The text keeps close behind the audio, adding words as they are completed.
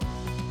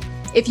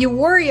If you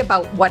worry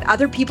about what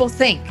other people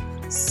think,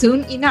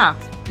 soon enough,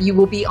 you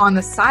will be on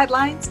the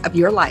sidelines of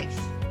your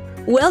life.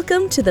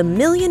 Welcome to the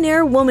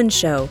Millionaire Woman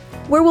Show,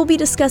 where we'll be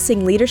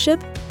discussing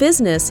leadership,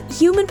 business,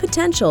 human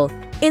potential,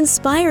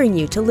 inspiring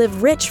you to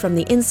live rich from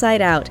the inside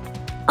out.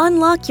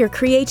 Unlock your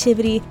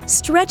creativity,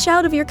 stretch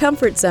out of your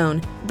comfort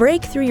zone,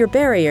 break through your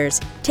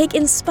barriers, take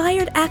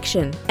inspired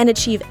action, and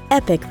achieve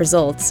epic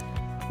results.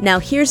 Now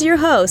here's your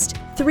host,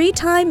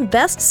 3-time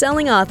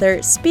best-selling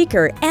author,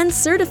 speaker, and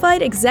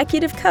certified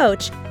executive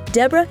coach,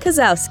 Deborah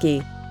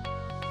Kozowski.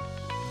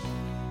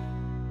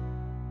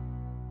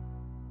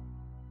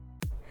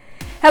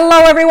 Hello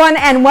everyone,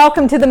 and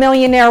welcome to the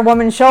Millionaire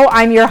Woman Show.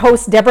 I'm your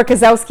host, Deborah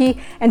Kozowski,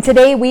 and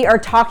today we are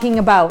talking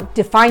about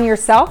define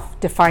yourself,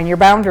 define your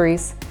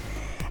boundaries.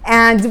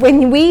 And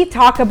when we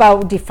talk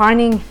about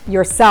defining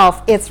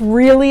yourself, it's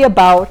really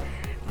about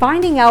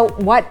finding out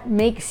what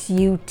makes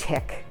you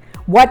tick,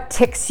 what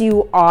ticks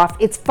you off.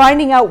 It's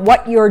finding out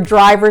what your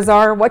drivers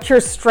are, what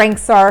your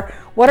strengths are,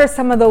 what are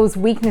some of those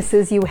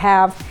weaknesses you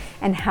have,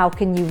 and how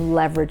can you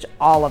leverage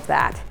all of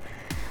that.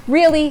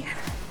 Really,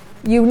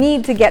 you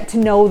need to get to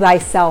know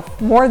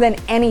thyself more than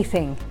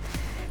anything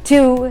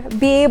to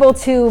be able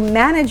to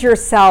manage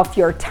yourself,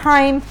 your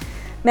time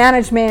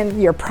management,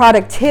 your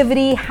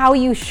productivity, how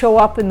you show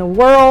up in the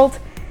world.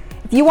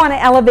 If you want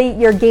to elevate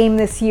your game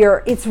this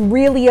year, it's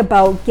really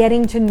about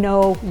getting to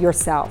know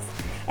yourself.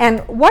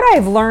 And what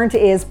I've learned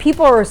is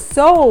people are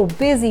so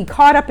busy,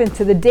 caught up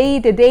into the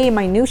day-to-day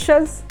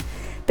minutiae,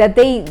 that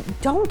they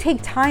don't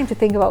take time to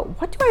think about,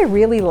 what do I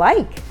really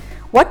like?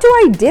 What do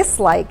I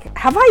dislike?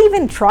 Have I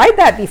even tried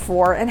that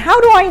before? And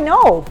how do I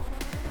know?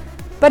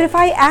 But if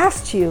I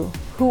asked you,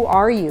 who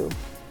are you?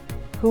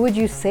 Who would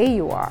you say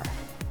you are?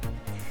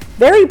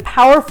 Very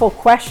powerful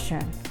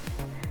question,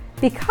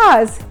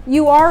 because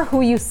you are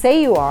who you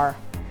say you are,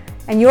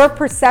 and your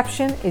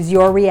perception is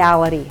your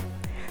reality.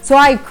 So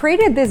I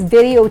created this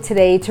video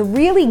today to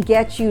really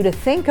get you to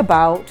think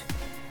about,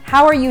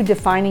 how are you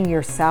defining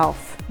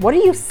yourself? What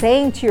are you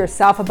saying to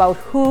yourself about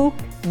who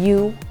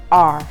you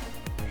are?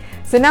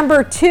 So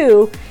number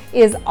 2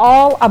 is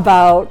all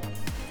about,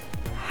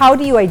 how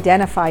do you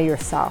identify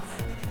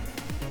yourself?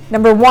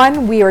 Number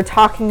 1, we are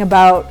talking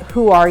about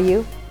who are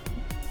you,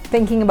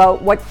 thinking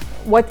about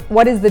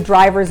what is the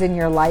drivers in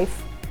your life.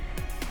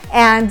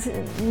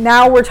 And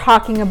now we're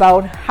talking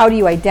about, how do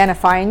you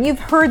identify? And you've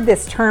heard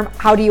this term,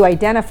 how do you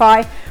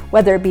identify,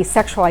 whether it be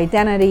sexual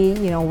identity,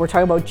 we're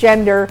talking about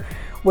gender,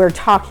 we're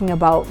talking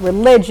about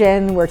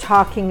religion, we're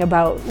talking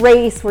about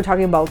race, we're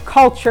talking about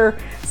culture,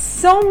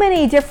 so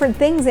many different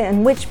things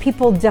in which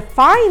people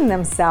define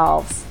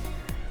themselves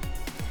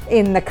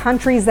in the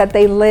countries that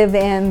they live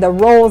in, the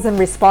roles and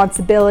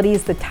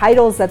responsibilities, the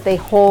titles that they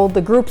hold,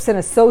 the groups and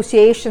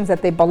associations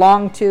that they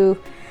belong to.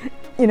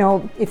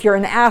 If you're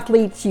an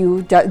athlete,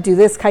 you do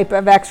this type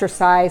of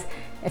exercise.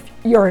 If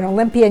you're an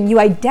Olympian, you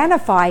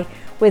identify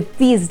with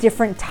these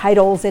different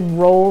titles and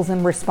roles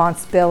and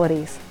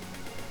responsibilities.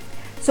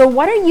 So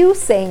what are you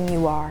saying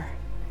you are?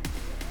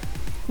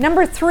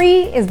 Number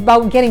 3 is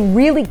about getting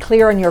really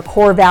clear on your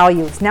core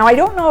values. Now, I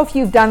don't know if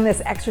you've done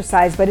this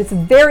exercise, but it's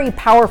very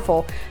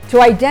powerful to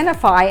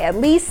identify at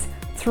least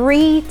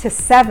 3 to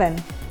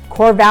 7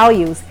 core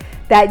values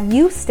that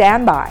you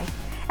stand by.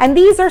 And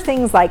these are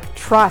things like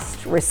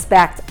trust,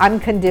 respect,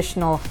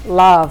 unconditional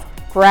love,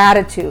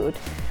 gratitude,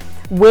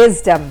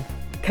 wisdom,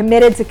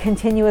 committed to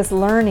continuous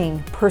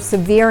learning,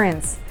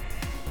 perseverance.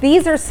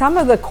 These are some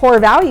of the core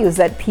values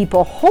that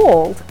people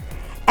hold,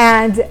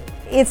 and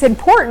it's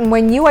important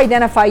when you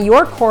identify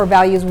your core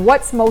values,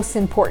 what's most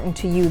important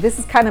to you. This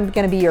is kind of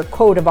going to be your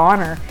code of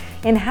honor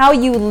in how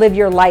you live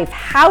your life,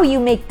 how you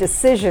make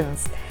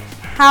decisions,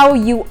 how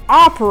you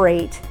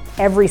operate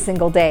every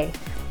single day.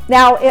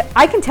 Now,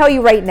 I can tell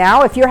you right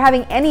now, if you're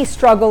having any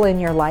struggle in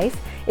your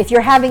life, if you're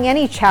having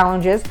any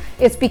challenges,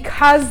 it's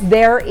because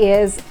there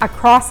is a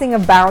crossing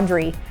of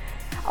boundary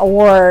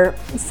or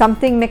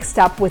something mixed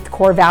up with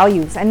core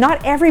values. And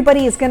not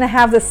everybody is going to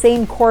have the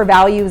same core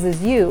values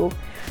as you.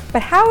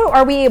 But how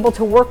are we able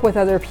to work with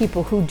other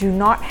people who do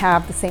not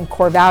have the same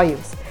core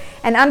values?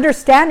 And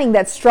understanding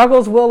that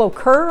struggles will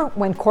occur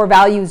when core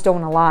values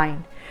don't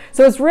align.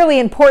 So it's really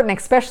important,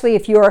 especially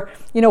if you're,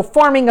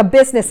 forming a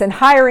business and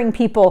hiring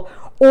people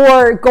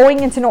or going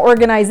into an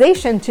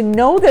organization, to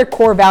know their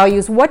core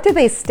values. What do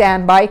they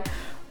stand by?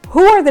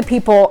 Who are the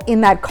people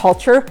in that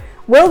culture?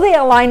 Will they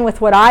align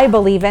with what I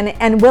believe in,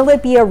 and will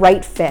it be a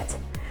right fit?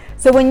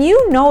 So when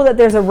you know that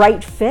there's a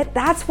right fit,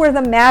 that's where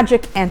the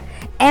magic and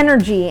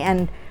energy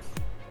and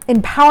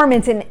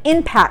empowerment and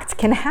impact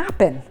can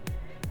happen.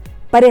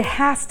 But it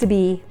has to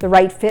be the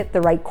right fit,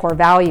 the right core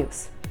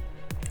values.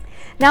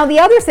 Now, the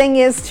other thing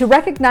is to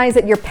recognize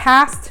that your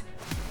past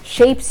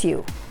shapes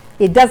you.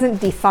 It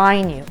doesn't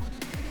define you.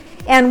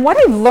 And what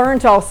I've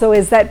learned also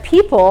is that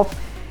people,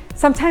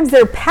 sometimes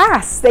their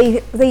past, they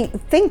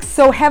think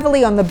so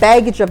heavily on the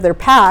baggage of their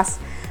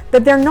past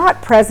that they're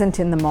not present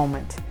in the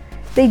moment.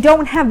 They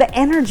don't have the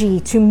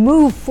energy to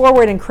move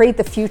forward and create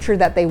the future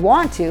that they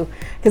want to,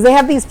 because they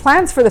have these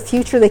plans for the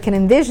future, they can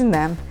envision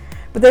them,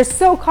 but they're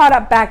so caught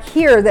up back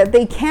here that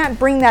they can't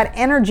bring that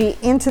energy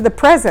into the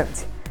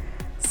present.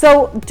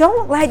 So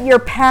don't let your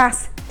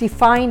past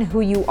define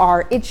who you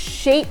are. It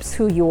shapes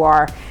who you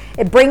are.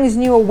 It brings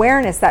new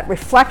awareness, that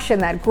reflection,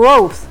 that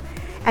growth,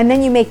 and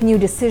then you make new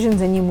decisions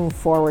and you move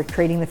forward,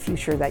 creating the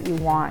future that you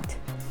want.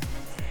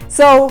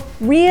 So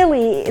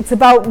really, it's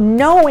about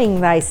knowing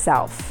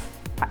thyself.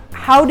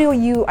 How do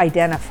you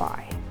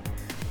identify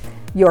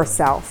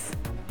yourself?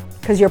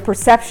 Because your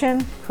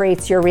perception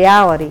creates your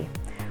reality.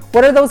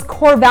 What are those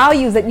core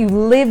values that you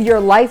live your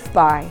life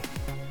by?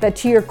 That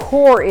to your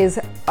core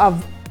is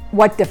of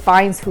what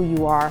defines who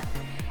you are.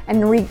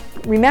 And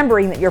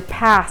remembering that your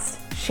past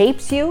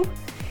shapes you,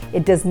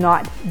 it does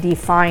not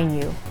define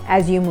you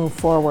as you move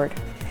forward.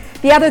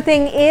 The other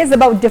thing is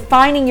about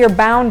defining your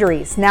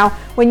boundaries. Now,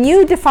 when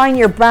you define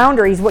your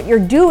boundaries, what you're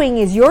doing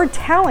is you're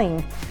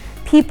telling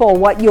people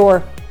what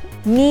your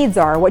needs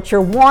are, what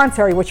your wants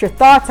are, what your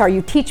thoughts are.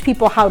 You teach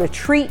people how to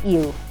treat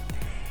you.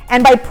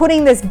 And by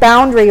putting this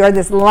boundary or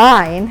this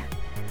line,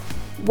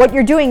 what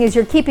you're doing is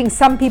you're keeping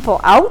some people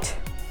out.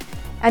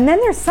 And then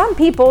there's some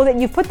people that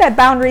you've put that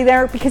boundary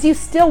there because you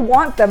still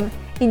want them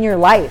in your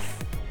life.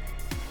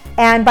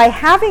 And by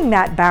having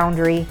that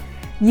boundary,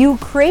 you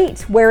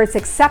create where it's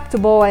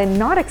acceptable and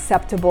not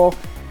acceptable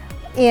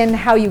in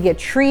how you get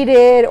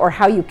treated or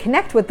how you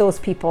connect with those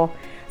people.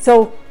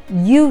 So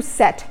you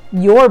set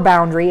your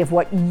boundary of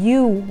what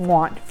you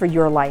want for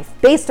your life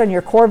based on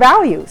your core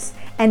values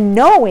and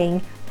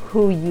knowing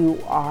who you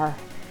are.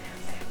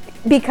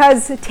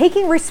 Because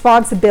taking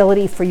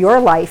responsibility for your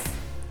life,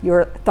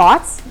 your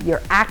thoughts, your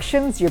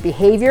actions, your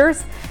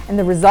behaviors, and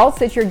the results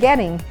that you're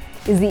getting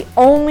is the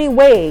only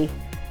way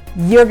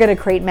you're going to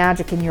create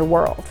magic in your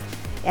world.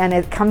 And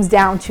it comes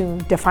down to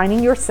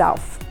defining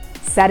yourself,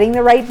 setting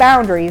the right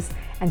boundaries,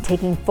 and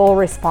taking full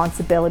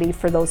responsibility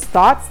for those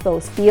thoughts,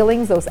 those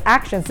feelings, those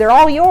actions. They're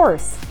all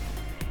yours.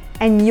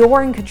 And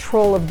you're in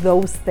control of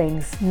those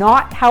things,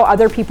 not how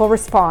other people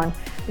respond.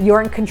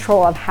 You're in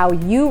control of how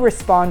you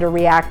respond or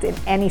react in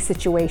any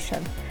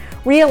situation.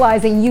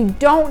 Realizing you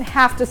don't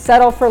have to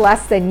settle for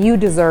less than you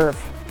deserve.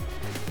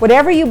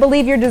 Whatever you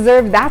believe you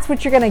deserve, that's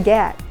what you're going to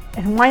get.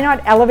 And why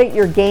not elevate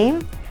your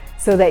game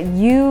so that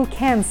you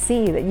can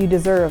see that you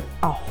deserve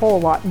a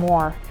whole lot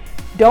more?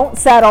 Don't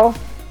settle.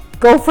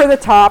 Go for the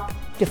top.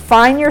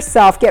 Define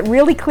yourself. Get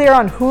really clear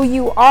on who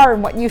you are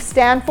and what you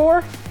stand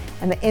for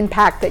and the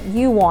impact that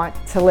you want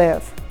to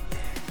live.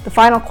 The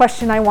final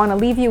question I want to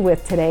leave you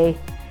with today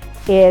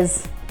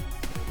is,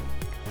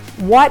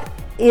 what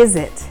is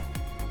it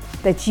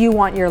that you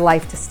want your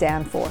life to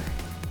stand for?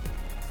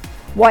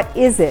 What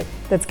is it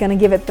that's going to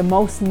give it the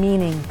most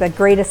meaning, the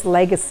greatest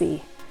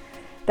legacy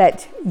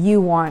that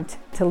you want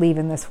to leave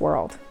in this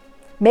world?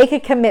 Make a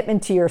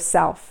commitment to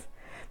yourself,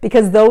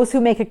 because those who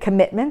make a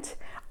commitment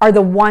are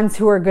the ones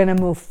who are going to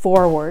move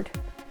forward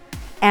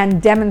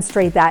and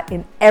demonstrate that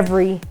in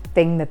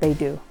everything that they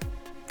do.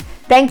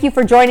 Thank you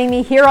for joining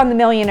me here on the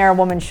Millionaire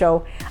Woman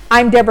Show.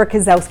 I'm Deborah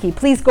Kozowski.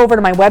 Please go over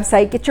to my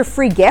website, get your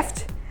free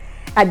gift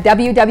at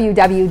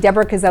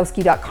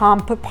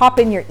www.deborahkozowski.com. Pop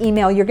in your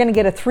email. You're going to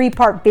get a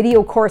 3-part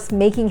video course,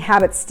 Making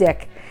Habits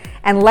Stick.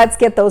 And let's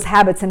get those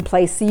habits in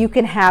place so you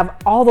can have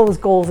all those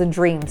goals and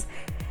dreams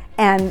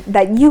and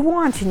that you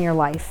want in your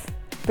life.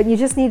 But you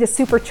just need to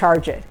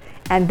supercharge it.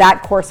 And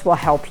that course will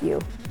help you.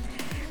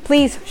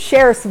 Please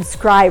share,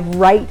 subscribe,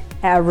 write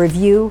a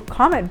review,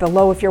 comment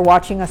below if you're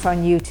watching us on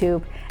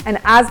YouTube. And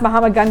as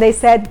Mahatma Gandhi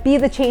said, be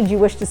the change you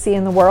wish to see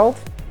in the world.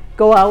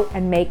 Go out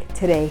and make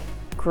today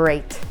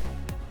great.